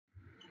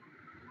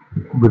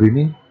Good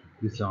evening.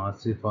 This is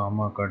RC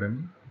Pharma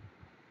Academy.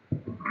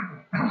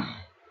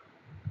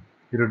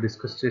 Here to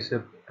discuss చేసే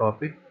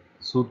topic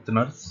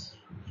Sutures,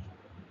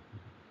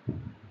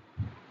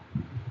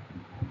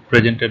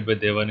 presented by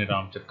Devani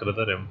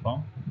Ramchakradhar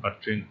M.PHARM,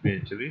 pursuing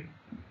PhD.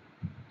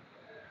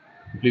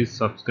 Please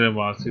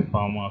subscribe RC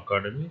Pharma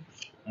Academy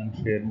and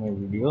share my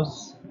videos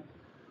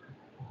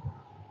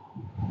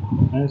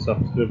and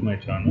subscribe my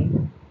channel.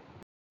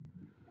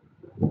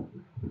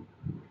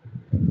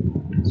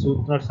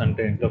 Sutures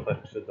అంటే ఏంటో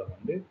first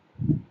చూద్దామండి.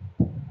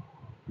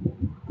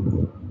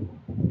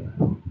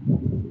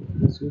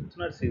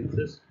 Sutures is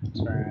a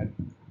strand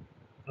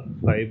of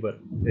fiber.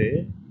 అంటే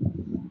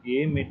ఏ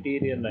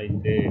material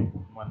అయితే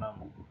మనం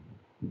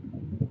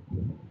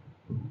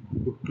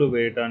కుట్లు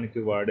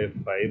వేయడానికి వాడే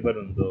fibre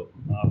ఉందో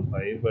ఆ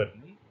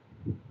ఫైబర్ని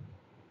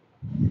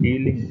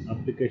healing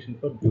application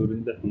for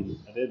during the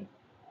healing, అదే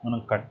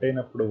మనం కట్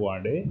అయినప్పుడు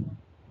వాడే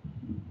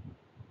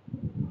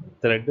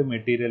థ్రెడ్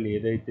మెటీరియల్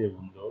ఏదైతే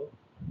ఉందో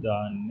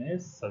దాన్నే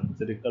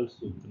సర్జరికల్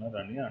సూచనర్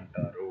అని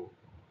అంటారు.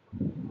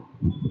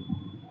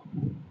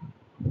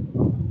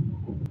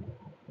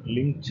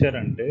 లింక్చర్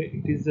అంటే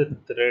it is a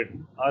thread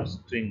are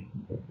string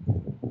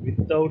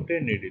without a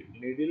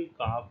needle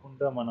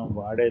కాకుండా మనం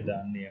వాడే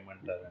దాన్ని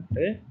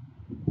ఏమంటారంటే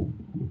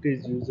it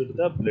is used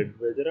the blood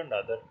వెజర్ and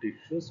other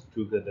tissues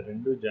together.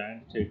 రెండు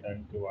జాయింట్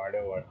చేయడానికి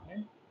వాడే వాటిని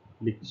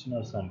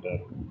లింక్చర్స్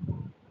అంటారు.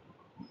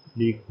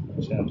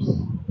 లింక్చర్స్.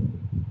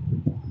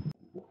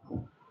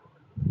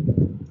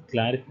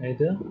 Clarify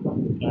the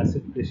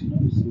classification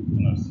of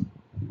sutures.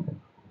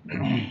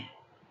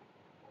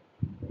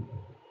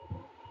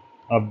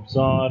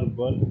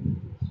 Absorbable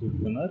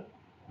suturer,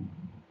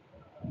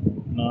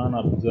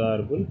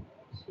 non-absorbable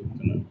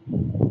suturer.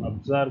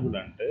 Absorbable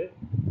అంటే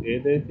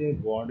ఏదైతే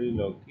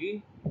బాడీలోకి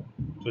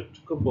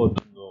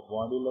చొచ్చుకుపోతుందో,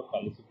 బాడీలో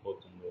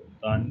కలిసిపోతుందో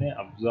దాన్నే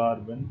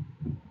అబ్జార్బెంట్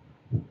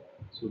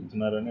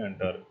సూచనర్ అని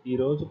అంటారు.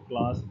 ఈరోజు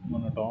క్లాస్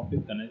మన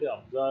టాపిక్ అనేది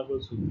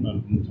అబ్జార్బుల్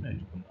సూచనర్ గురించి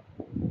నేర్చుకుందాం.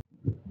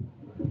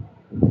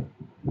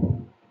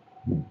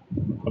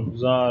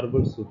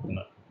 Absorbable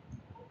సూచనర్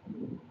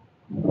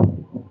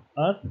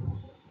are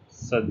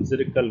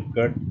సర్జరికల్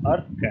gut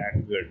are cat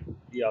gut.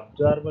 ఈ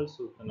అబ్జార్బుల్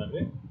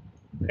సూచనరే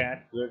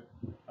క్యాట్ గట్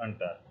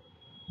అంటారు.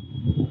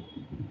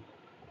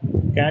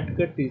 Cat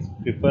gut is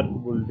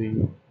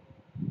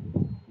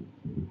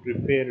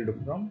prepared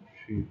from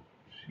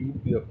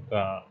sheep యొక్క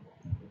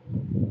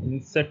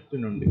ఇన్సెక్ట్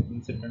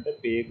అంటే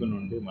పేగు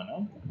నుండి మనం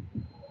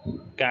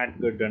క్యాట్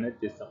గట్ అనేది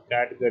తీస్తాం.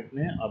 క్యాట్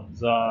గట్నే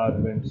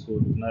అబ్జార్బెంట్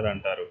సూచనర్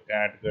అంటారు.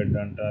 క్యాట్ గట్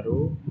అంటారు,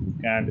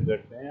 క్యాట్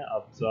గట్నే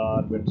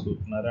అబ్జార్బెంట్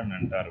సూచనర్ అని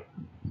అంటారు.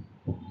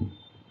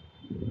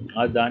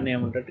 దాన్ని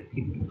ఏమంటారు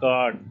కిట్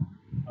కాట్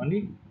అని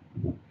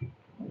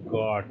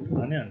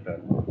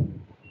అంటారు.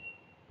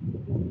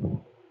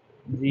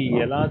 ఇది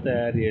ఎలా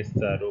తయారు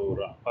చేస్తారు?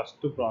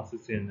 ఫస్ట్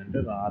ప్రాసెస్ ఏంటంటే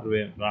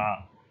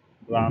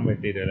రా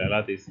మెటీరియల్ ఎలా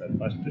తీస్తారు.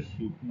 ఫస్ట్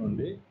షీప్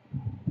నుండి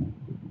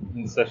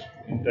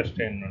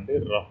ఇంటెస్టైన్ నుండి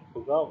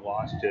రఫ్గా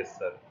వాష్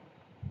చేస్తారు.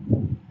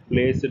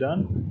 Placed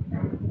on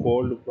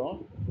cold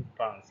PRAN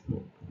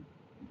transport.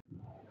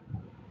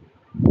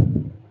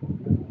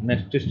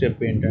 Next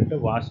step ఏంటంటే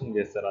వాషింగ్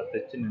చేస్తారు. అది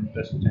తెచ్చిన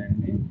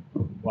ఇంటెస్టైన్ని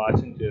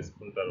వాషింగ్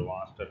చేసుకుంటారు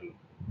మాస్టర్లు.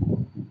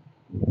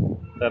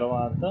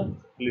 తర్వాత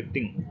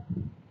స్ప్లిట్టింగ్,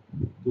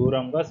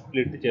 దూరంగా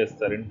స్ప్లిట్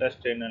చేస్తారు.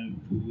 ఇంటెస్టైన్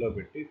ట్యూబ్లో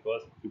పెట్టి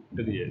ఫస్ట్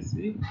స్ప్లిట్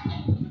చేసి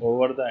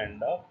over the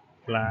end of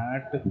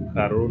flat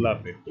కర్వ్లా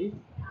పెట్టి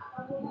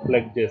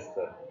ప్లగ్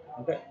చేస్తారు,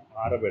 అంటే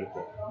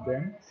ఆరబెడతారు.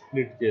 దెన్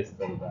స్ప్లిట్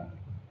చేస్తారు దాన్ని.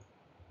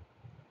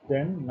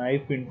 దెన్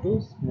నైఫ్ ఇంటూ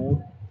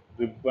స్మూత్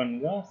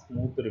రిబ్బన్గా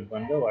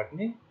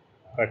వాటిని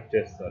కట్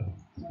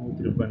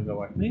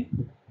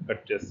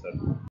చేస్తారు.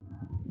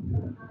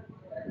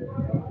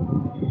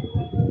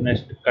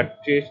 నెక్స్ట్ కట్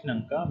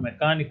చేసినాక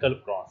మెకానికల్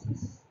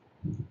ప్రాసెస్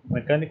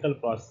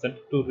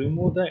అంటే to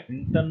remove the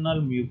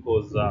internal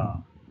mucosa.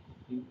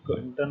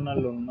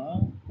 Internal ఉన్న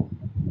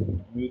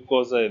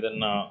మ్యూకోజా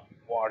ఏదన్నా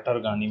వాటర్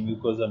కానీ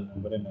మ్యూకోజల్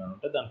మెంబ్రేన్ కానీ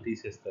ఉంటే దాన్ని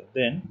తీసేస్తారు.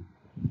 Then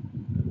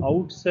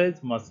out size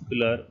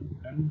muscular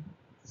and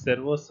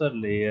సెర్వోసర్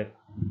layer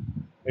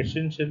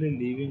essentially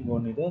leaving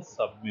only the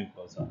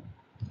submucosa,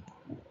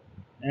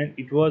 and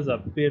it was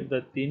appear the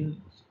thin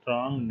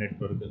strong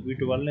network.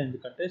 వీటి వల్ల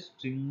ఎందుకంటే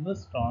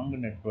స్ట్రాంగ్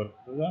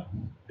నెట్వర్క్గా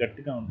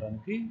గట్టిగా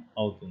ఉండడానికి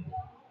అవుతుంది.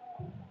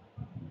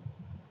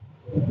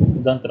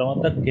 దాని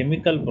తర్వాత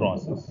కెమికల్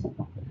ప్రాసెస్.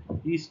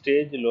 ఈ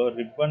స్టేజ్లో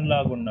రిబ్బన్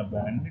లాగా ఉన్న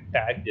బ్యాండ్ని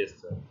ట్యాగ్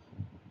చేస్తారు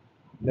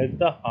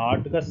లేదా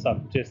హార్డ్గా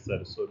సబ్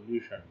చేస్తారు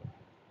సొల్యూషన్లో.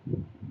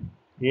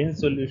 ఏం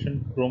సొల్యూషన్?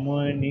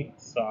 క్రోమోనిక్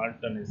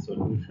సాల్ట్ అనే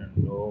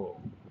సొల్యూషన్లో.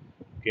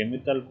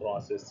 కెమికల్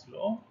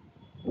ప్రాసెస్లో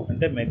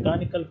అంటే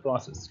మెకానికల్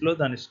ప్రాసెస్లో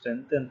దాని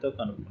స్ట్రెంగ్త్ ఎంతో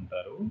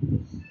కనుక్కుంటారు.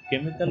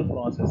 కెమికల్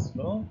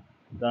ప్రాసెస్లో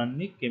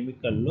దాన్ని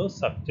కెమికల్లో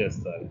సబ్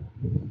చేస్తారు.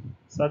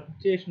 సబ్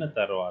చేసిన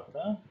తర్వాత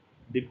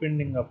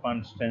డిపెండింగ్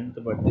అపాన్ స్ట్రెంగ్త్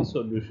బట్టి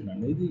సొల్యూషన్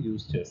అనేది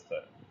యూజ్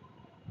చేస్తారు.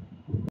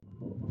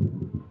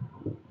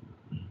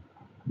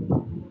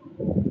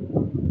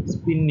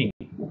 స్పిన్నింగ్.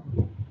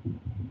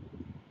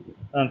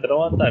 దాని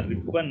తర్వాత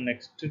ribbon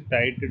next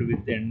టైటెడ్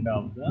with end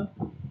of the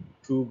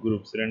 2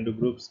 groups 2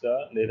 గ్రూప్స్గా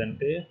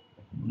లేదంటే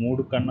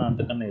 3 కన్నా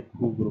అంతకన్నా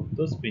ఎక్కువ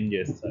గ్రూప్తో స్పిన్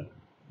చేస్తారు.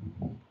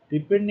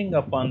 Depending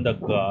upon the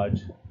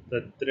gauge the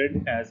thread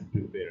has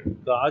prepared.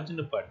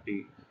 గాజ్ను బట్టి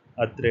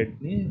ఆ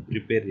థ్రెడ్ని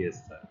ప్రిపేర్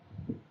చేస్తారు.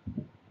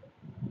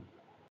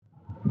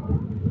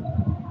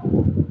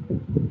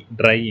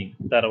 డ్రైయింగ్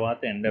తర్వాత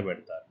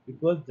ఎండబెడతారు.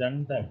 It was done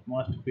the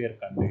atmosphere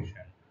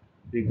condition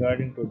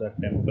regarding to the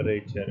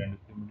temperature and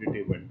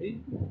humidity బట్టి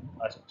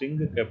ఆ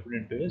string కెప్డ్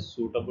into a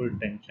suitable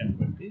tension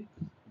బట్టి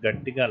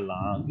గట్టిగా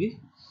లాగి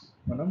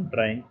మనం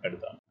డ్రైయింగ్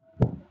పెడతాం.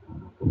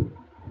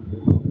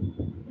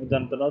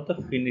 దాని తర్వాత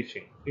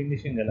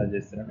ఫినిషింగ్ ఎలా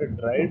చేస్తారంటే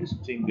డ్రైడ్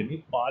స్ట్రింగ్ని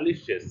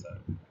పాలిష్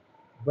చేస్తారు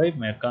by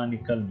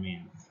mechanical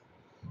means.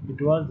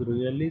 It was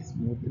really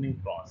smoothening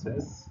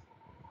process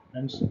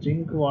and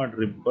string what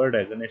రిబ్బర్డ్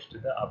against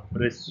the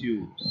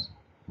abrasives.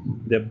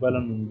 దెబ్బల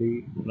నుండి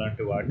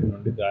ఇలాంటి వాటి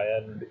నుండి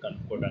గాయాల నుండి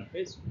కనుక్కోవడానికి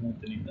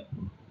స్మూత్నింగ్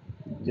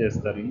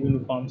చేస్తారు.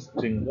 యూనిఫామ్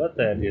స్ట్రింగ్గా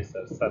తయారు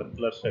చేస్తారు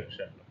సర్క్యులర్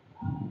సెక్షన్లో.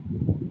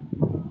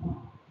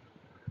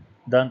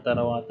 దాని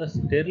తర్వాత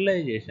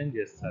స్టెరిలైజేషన్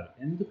చేస్తారు.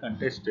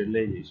 ఎందుకంటే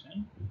sterilisation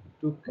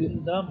to kill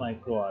the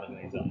micro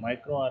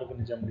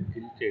ఆర్గానిజంని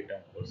kill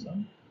చేయడం కోసం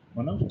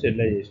మనం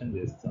స్టెరిలైజేషన్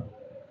చేస్తాం.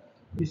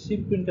 The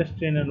ship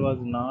intestinal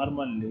was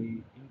normally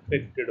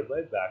infected by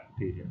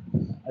bacteria.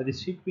 అది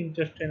షిప్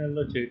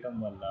ఇంటెస్టైనల్లో చేయటం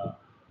వల్ల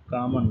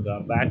కామన్గా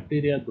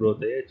బ్యాక్టీరియా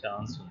గ్రోత్ అయ్యే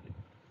ఛాన్స్ ఉంది.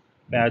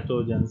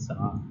 Pathogens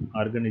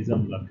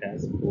organism luck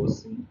as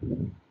పోసింగ్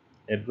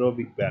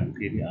ఎబ్రోబిక్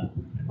bacteria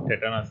and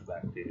tetanus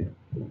bacteria.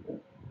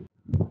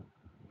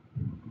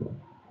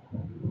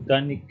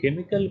 దాన్ని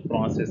కెమికల్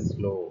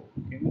ప్రాసెస్లో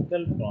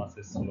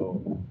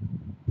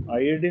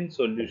అయోడిన్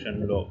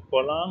సొల్యూషన్లో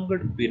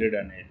ప్రొలాంగ్డ్ పీరియడ్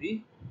అనేది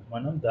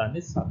మనం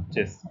దాన్ని సబ్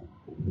చేస్తాం.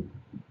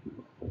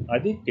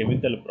 అది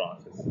కెమికల్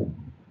ప్రాసెస్.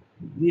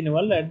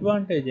 దీనివల్ల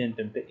అడ్వాంటేజ్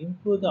ఏంటంటే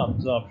improve the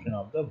absorption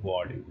of the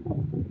body.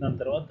 దాని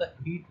తర్వాత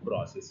హీట్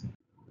ప్రాసెస్,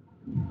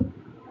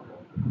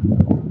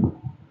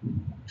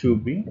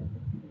 ట్యూబింగ్,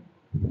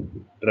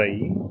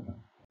 డ్రైయింగ్.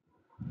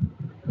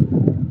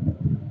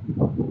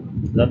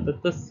 దాని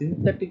తర్వాత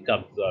సింథటిక్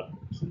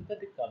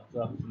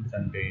అబ్జార్ప్షన్స్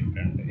అంటే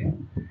ఏంటంటే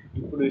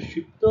ఇప్పుడు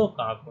షిప్తో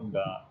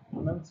కాకుండా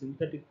మనం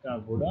సింథటిక్గా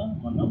కూడా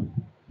మనం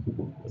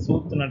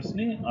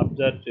సూత్నర్స్ని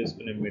అబ్జర్వ్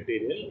చేసుకునే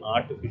మెటీరియల్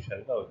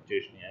ఆర్టిఫిషియల్గా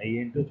వచ్చేసినాయి. అవి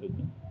ఏంటో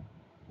చూద్దాం.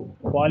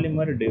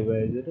 Polymer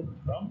devised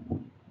from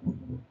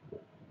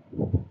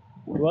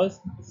it was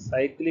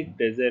cyclic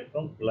desire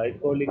from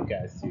glycolic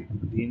acid.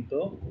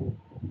 దీంతో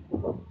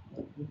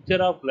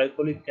mixture of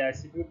glycolic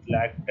acid with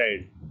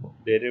లాక్టైడ్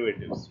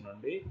derivatives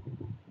నుండి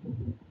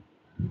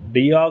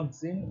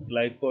డియాక్సిన్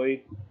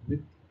గ్లైకోయిక్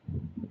with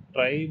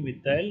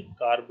trimethyl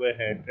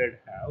carbohydrate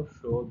have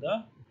show the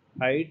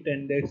high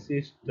tendency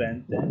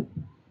strength and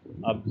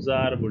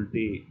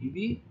అబ్జార్బిలిటీ.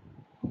 ఇది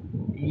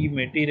ఈ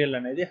మెటీరియల్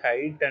అనేది హై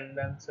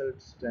టెండెన్షియల్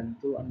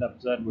స్ట్రెంగ్త్ అండ్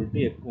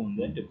అబ్జార్బిలిటీ ఎక్కువ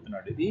ఉంది అని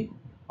చెప్తున్నాడు. ఇది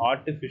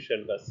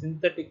ఆర్టిఫిషియల్గా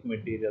సింథటిక్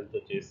మెటీరియల్తో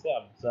చేసే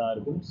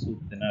absorbable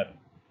సూత్నర్.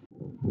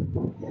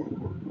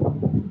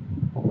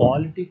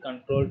 Quality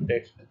control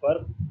test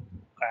for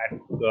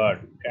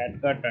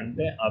క్యాట్గాట్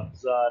అంటే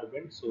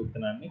అబ్జార్బెంట్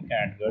సూత్రాన్ని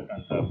క్యాట్గాట్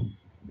అంటారు.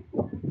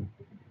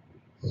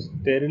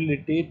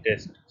 స్టెరిలిటీ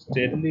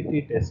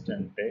టెస్ట్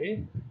అంటే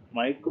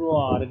మైక్రో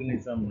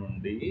ఆర్గానిజం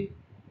నుండి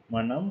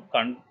మనం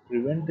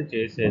ప్రివెంట్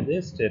చేసేదే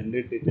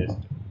sterility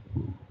test.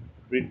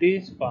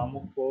 British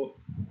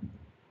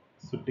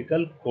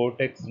pharmaceutical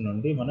cortex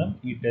నుండి మనం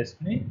ఈ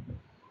టెస్ట్ని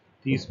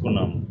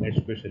తీసుకున్నాము.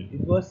 Especially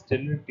it was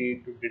sterility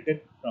to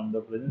detect from the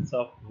presence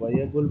of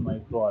viable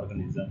micro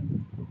organism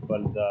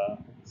for the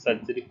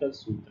surgical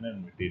సూత్నర్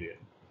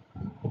material.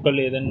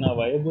 ఒకళ్ళు ఏదన్నా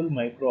వయబుల్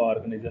మైక్రో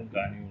ఆర్గానిజం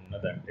కానీ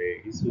ఉన్నదంటే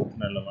ఈ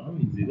సూత్నర్లో మనం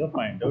ఈజీగా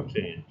ఫైండ్ అవుట్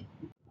చేయొచ్చు.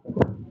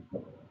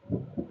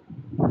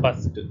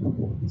 First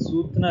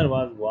సూత్నర్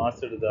was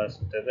washed the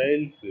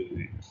sterile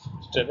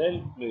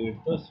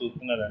ఫ్లూయిడ్తో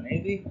సూత్నర్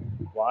అనేది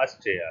వాష్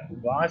చేయాలి.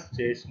 వాష్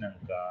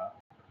చేసినాక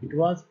it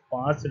was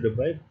passed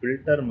by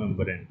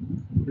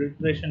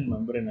filtration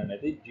membrane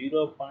అనేది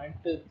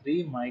 0.3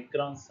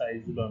 మైక్రాన్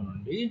సైజులో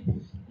నుండి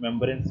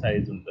మెంబ్రెన్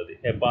సైజ్ ఉంటుంది.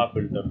 హెపా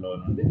ఫిల్టర్లో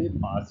నుండి ఇది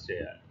పాస్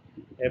చేయాలి.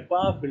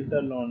 హెపా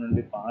ఫిల్టర్లో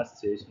నుండి పాస్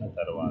చేసిన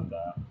తర్వాత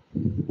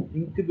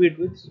ఇంక్యుబేట్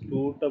విత్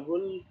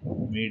సూటబుల్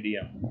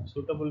మీడియం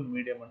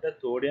అంటే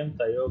సోడియం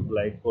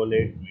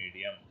థయోగ్లైకోలేట్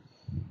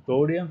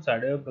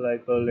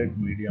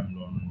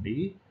మీడియంలో నుండి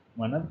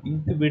మనం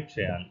ఇంక్యుబేట్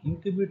చేయాలి.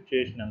 ఇంక్యుబేట్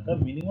చేసినాక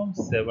మినిమం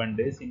 7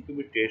 days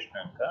ఇంక్యుబేట్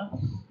చేసినాక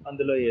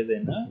అందులో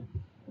ఏదైనా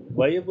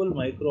వయబుల్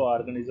మైక్రో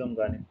ఆర్గానిజం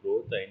కానీ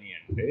గ్రోత్ అయినాయి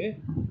అంటే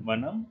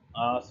మనం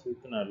ఆ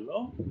సూత్నర్లో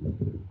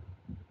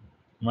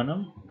మనం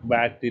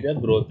బ్యాక్టీరియా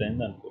గ్రోత్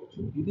అయింది అనుకోవచ్చు.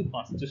 ఇది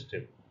first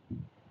step.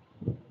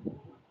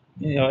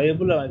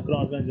 Viable micro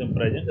organism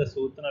present, the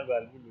sootener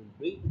value will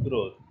be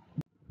growth.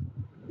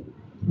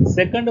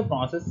 Second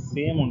process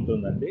same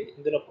ఉంటుందండి.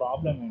 ఇందులో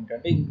ప్రాబ్లం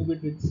ఏంటంటే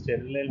incubate with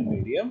స్టెరిలైల్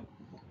medium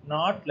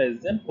not less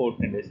than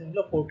 14 days.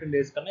 ఇందులో 14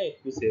 days కన్నా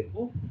ఎక్కువసేపు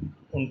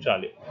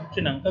ఉంచాలి.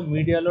 ఉంచినాక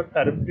మీడియాలో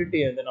టర్బిడిటీ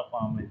ఏదైనా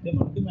ఫామ్ అయితే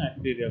మనకి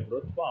బ్యాక్టీరియా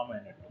గ్రోత్ ఫామ్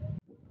అయినట్టు.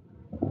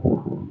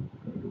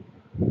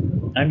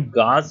 And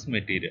gas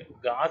material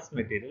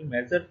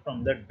measured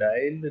from the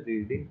dial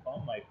reading from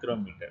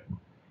micrometer.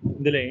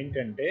 ఇందులో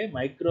ఏంటంటే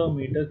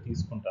మైక్రోమీటర్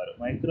తీసుకుంటారు.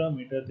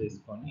 మైక్రోమీటర్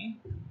తీసుకొని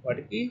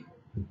వాటికి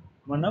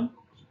మనం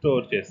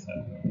స్టోర్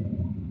చేస్తారు.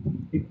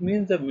 It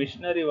means the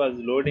missionary was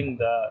loading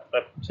the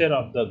rupture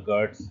of the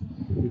guts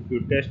if you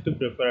test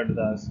preferred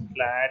the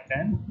flat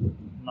and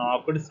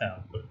knocked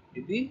sample.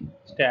 ఇది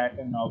start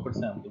and knocked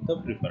sample తో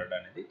preferred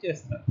అనేది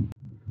చేస్తారు.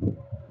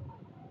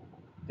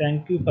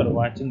 Thank you for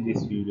watching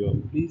this video.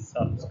 Please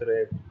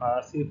subscribe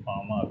RC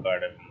Pharma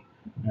Academy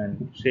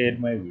and share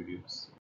my videos.